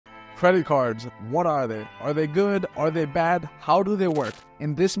Credit cards, what are they? Are they good? Are they bad? How do they work?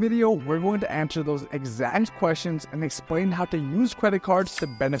 In this video, we're going to answer those exact questions and explain how to use credit cards to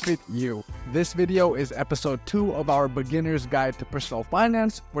benefit you. This video is episode 2 of our beginner's guide to personal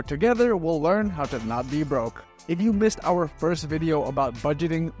finance, where together we'll learn how to not be broke. If you missed our first video about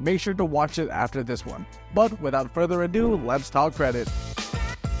budgeting, make sure to watch it after this one. But without further ado, let's talk credit.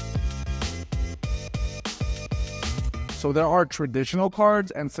 So there are traditional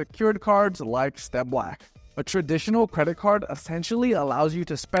cards and secured cards like Step Black. A traditional credit card essentially allows you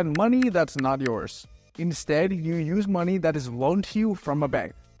to spend money that's not yours. Instead, you use money that is loaned to you from a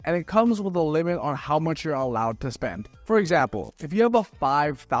bank, and it comes with a limit on how much you're allowed to spend. For example, if you have a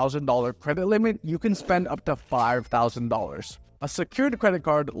 $5,000 credit limit, you can spend up to $5,000. A secured credit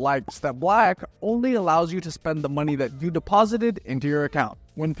card like Step Black only allows you to spend the money that you deposited into your account.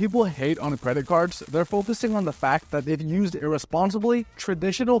 When people hate on credit cards, they're focusing on the fact that if used irresponsibly,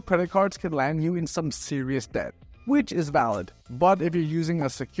 traditional credit cards can land you in some serious debt, which is valid. But if you're using a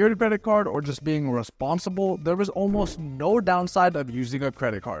secured credit card or just being responsible, there is almost no downside of using a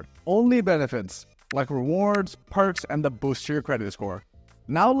credit card. Only benefits, like rewards, perks, and the boost to your credit score.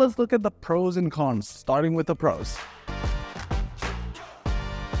 Now let's look at the pros and cons, starting with the pros.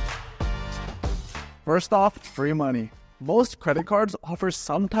 First off, free money. Most credit cards offer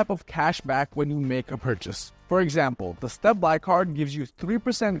some type of cash back when you make a purchase. For example, the Step Black card gives you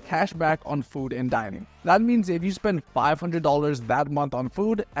 3% cash back on food and dining. That means if you spend $500 that month on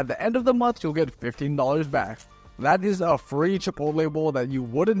food, at the end of the month you'll get $15 back. That is a free Chipotle bowl that you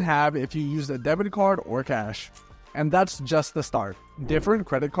wouldn't have if you used a debit card or cash. And that's just the start. Different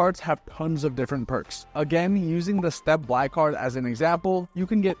credit cards have tons of different perks. Again, using the Step Black card as an example, you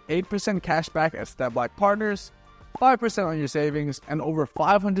can get 8% cash back at Step Black Partners, 5% on your savings, and over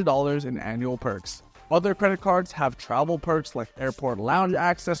 $500 in annual perks. Other credit cards have travel perks like airport lounge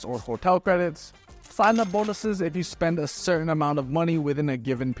access or hotel credits, sign-up bonuses if you spend a certain amount of money within a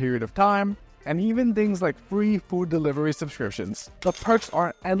given period of time, and even things like free food delivery subscriptions. The perks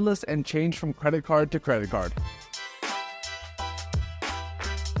are endless and change from credit card to credit card.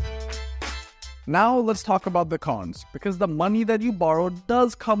 Now let's talk about the cons, because the money that you borrow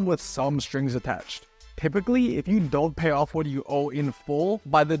does come with some strings attached. Typically, if you don't pay off what you owe in full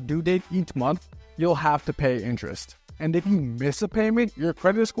by the due date each month, you'll have to pay interest. And if you miss a payment, your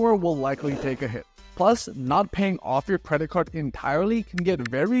credit score will likely take a hit. Plus, not paying off your credit card entirely can get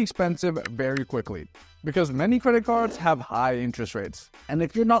very expensive very quickly, because many credit cards have high interest rates. And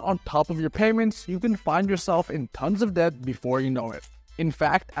if you're not on top of your payments, you can find yourself in tons of debt before you know it. In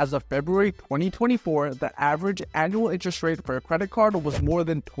fact, as of February 2024, the average annual interest rate for a credit card was more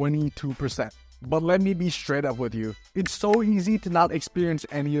than 22%. But let me be straight up with you. It's so easy to not experience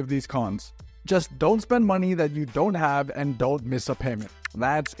any of these cons. Just don't spend money that you don't have and don't miss a payment.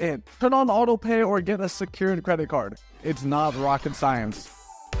 That's it. Turn on auto pay or get a secured credit card. It's not rocket science.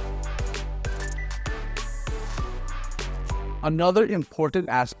 Another important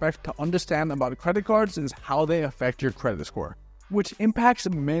aspect to understand about credit cards is how they affect your credit score, which impacts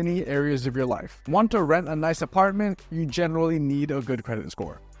many areas of your life. Want to rent a nice apartment? You generally need a good credit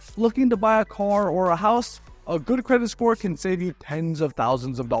score. Looking to buy a car or a house? A good credit score can save you tens of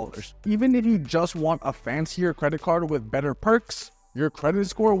thousands of dollars. Even if you just want a fancier credit card with better perks, your credit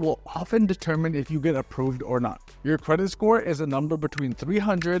score will often determine if you get approved or not. Your credit score is a number between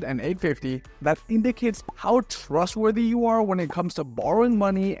 300 and 850 that indicates how trustworthy you are when it comes to borrowing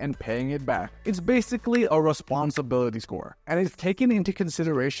money and paying it back. It's basically a responsibility score, and it's taken into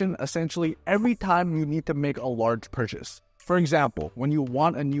consideration essentially every time you need to make a large purchase. For example, when you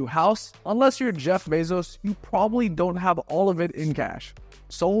want a new house, unless you're Jeff Bezos, you probably don't have all of it in cash,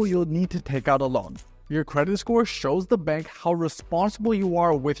 so you'll need to take out a loan. Your credit score shows the bank how responsible you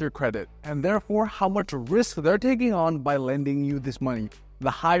are with your credit, and therefore how much risk they're taking on by lending you this money.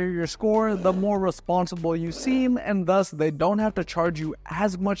 The higher your score, the more responsible you seem, and thus they don't have to charge you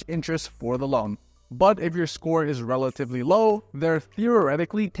as much interest for the loan. But if your score is relatively low, they're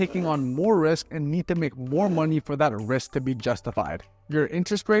theoretically taking on more risk and need to make more money for that risk to be justified. Your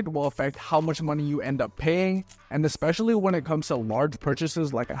interest rate will affect how much money you end up paying, and especially when it comes to large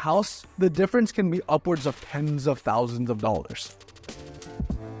purchases like a house, the difference can be upwards of tens of thousands of dollars.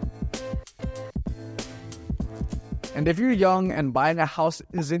 And if you're young and buying a house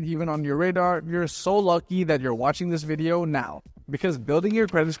isn't even on your radar, you're so lucky that you're watching this video now, because building your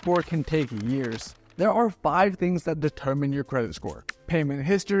credit score can take years. There are 5 things that determine your credit score: payment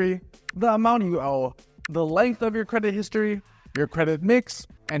history, the amount you owe, the length of your credit history, your credit mix,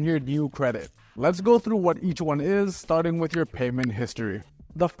 and your new credit. Let's go through what each one is, starting with your payment history.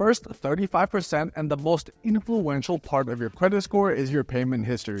 The first 35% and the most influential part of your credit score is your payment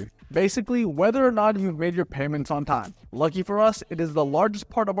history. Basically, whether or not you've made your payments on time. Lucky for us, it is the largest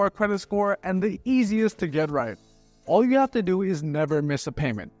part of our credit score and the easiest to get right. All you have to do is never miss a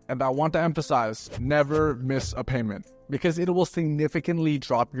payment. And I want to emphasize, never miss a payment, because it will significantly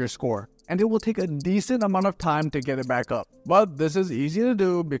drop your score. And it will take a decent amount of time to get it back up. But this is easy to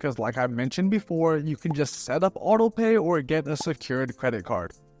do because, like I mentioned before, you can just set up autopay or get a secured credit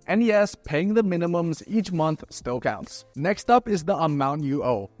card. And yes, paying the minimums each month still counts. Next up is the amount you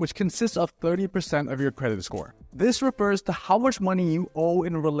owe, which consists of 30% of your credit score. This refers to how much money you owe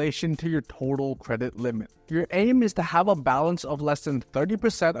in relation to your total credit limit. Your aim is to have a balance of less than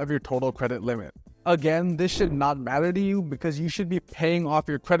 30% of your total credit limit. Again, this should not matter to you because you should be paying off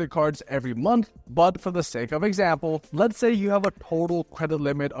your credit cards every month, but for the sake of example, let's say you have a total credit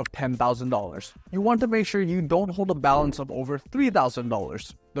limit of $10,000. You want to make sure you don't hold a balance of over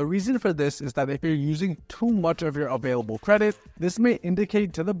 $3,000. The reason for this is that if you're using too much of your available credit, this may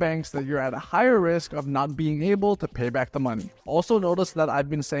indicate to the banks that you're at a higher risk of not being able to pay back the money. Also notice that I've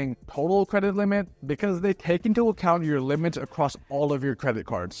been saying total credit limit because they take into account your limits across all of your credit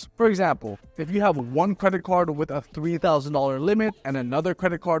cards. For example, if you have one credit card with a $3,000 limit and another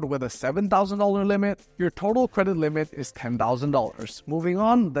credit card with a $7,000 limit, your total credit limit is $10,000. Moving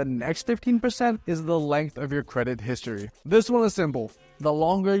on, the next 15% is the length of your credit history. This one is simple. The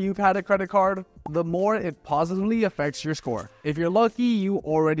longer you've had a credit card, the more it positively affects your score. If you're lucky, you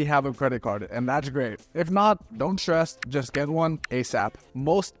already have a credit card, and that's great. If not, don't stress, just get one ASAP.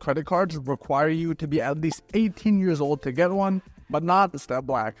 Most credit cards require you to be at least 18 years old to get one, but not Step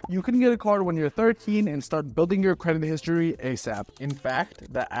Black. You can get a card when you're 13 and start building your credit history ASAP. In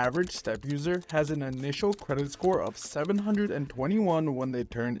fact, the average Step user has an initial credit score of 721 when they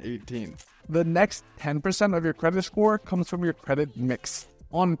turn 18. The next 10% of your credit score comes from your credit mix.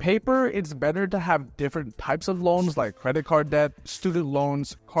 On paper, it's better to have different types of loans like credit card debt, student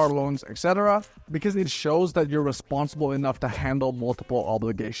loans, car loans, etc. because it shows that you're responsible enough to handle multiple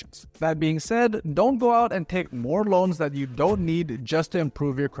obligations. That being said, don't go out and take more loans that you don't need just to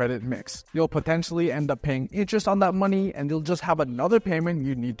improve your credit mix. You'll potentially end up paying interest on that money and you'll just have another payment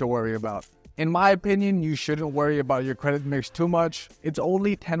you need to worry about. In my opinion, you shouldn't worry about your credit mix too much. It's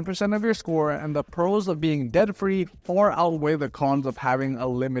only 10% of your score, and the pros of being debt-free far outweigh the cons of having a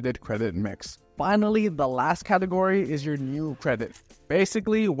limited credit mix. Finally, the last category is your new credit.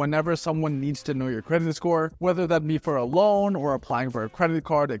 Basically, whenever someone needs to know your credit score, whether that be for a loan or applying for a credit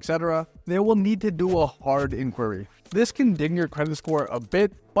card, etc., they will need to do a hard inquiry. This can ding your credit score a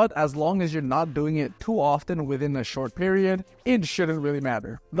bit, but as long as you're not doing it too often within a short period, it shouldn't really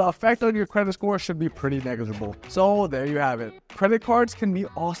matter. The effect on your credit score should be pretty negligible. So there you have it. Credit cards can be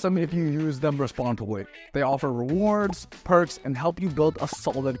awesome if you use them responsibly. They offer rewards, perks, and help you build a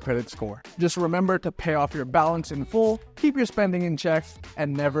solid credit score. Just remember to pay off your balance in full, keep your spending in check,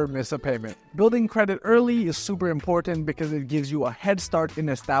 and never miss a payment. Building credit early is super important because it gives you a head start in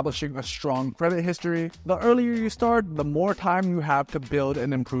establishing a strong credit history. The earlier you start, the more time you have to build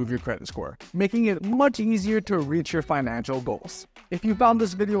and improve your credit score, making it much easier to reach your financial goals. If you found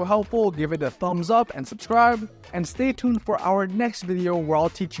this video helpful, give it a thumbs up and subscribe, and stay tuned for our next video where I'll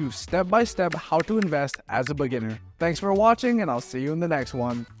teach you step by step how to invest as a beginner. Thanks for watching, and I'll see you in the next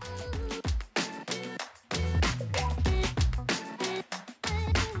one.